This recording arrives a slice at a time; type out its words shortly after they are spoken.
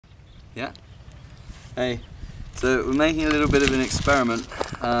Yeah. Hey, so we're making a little bit of an experiment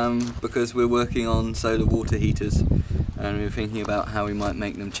because we're working on solar water heaters, and we're thinking about how we might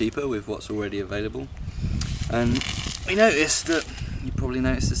make them cheaper with what's already available. And we noticed that, you probably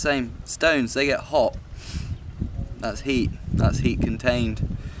noticed the same, stones, they get hot. That's heat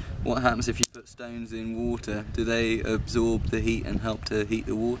contained. What happens if you put stones in water? Do they absorb the heat and help to heat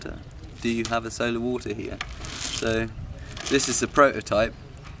the water? Do you have a solar water heater? So this is the prototype.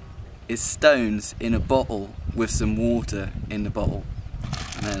 It's stones in a bottle with some water in the bottle.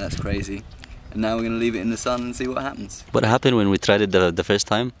 I know, that's crazy. And now we're going to leave it in the sun and see what happens. What happened when we tried it the first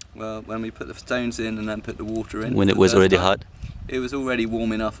time? Well, when we put the stones in and then put the water in. When it was already hot? It was already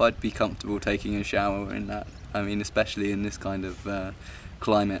warm enough. I'd be comfortable taking a shower in that. I mean, especially in this kind of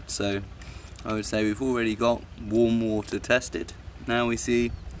climate. So I would say we've already got warm water tested. Now we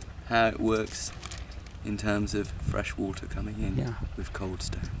see how it works in terms of fresh water coming in with cold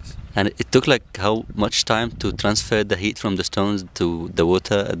stones. And it took like how much time to transfer the heat from the stones to the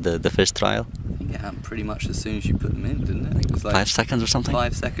water at the first trial? I think it happened pretty much as soon as you put them in, didn't it? It was like 5 seconds or something?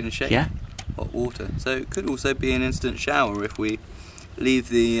 5 second shake. Yeah. Hot water. So it could also be an instant shower if we leave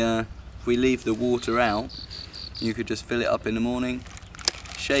the water out. You could just fill it up in the morning,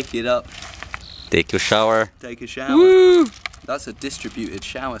 shake it up, take your shower. Take a shower. Woo! That's a distributed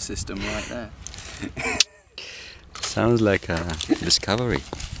shower system right there. Sounds like a discovery.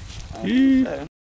 So.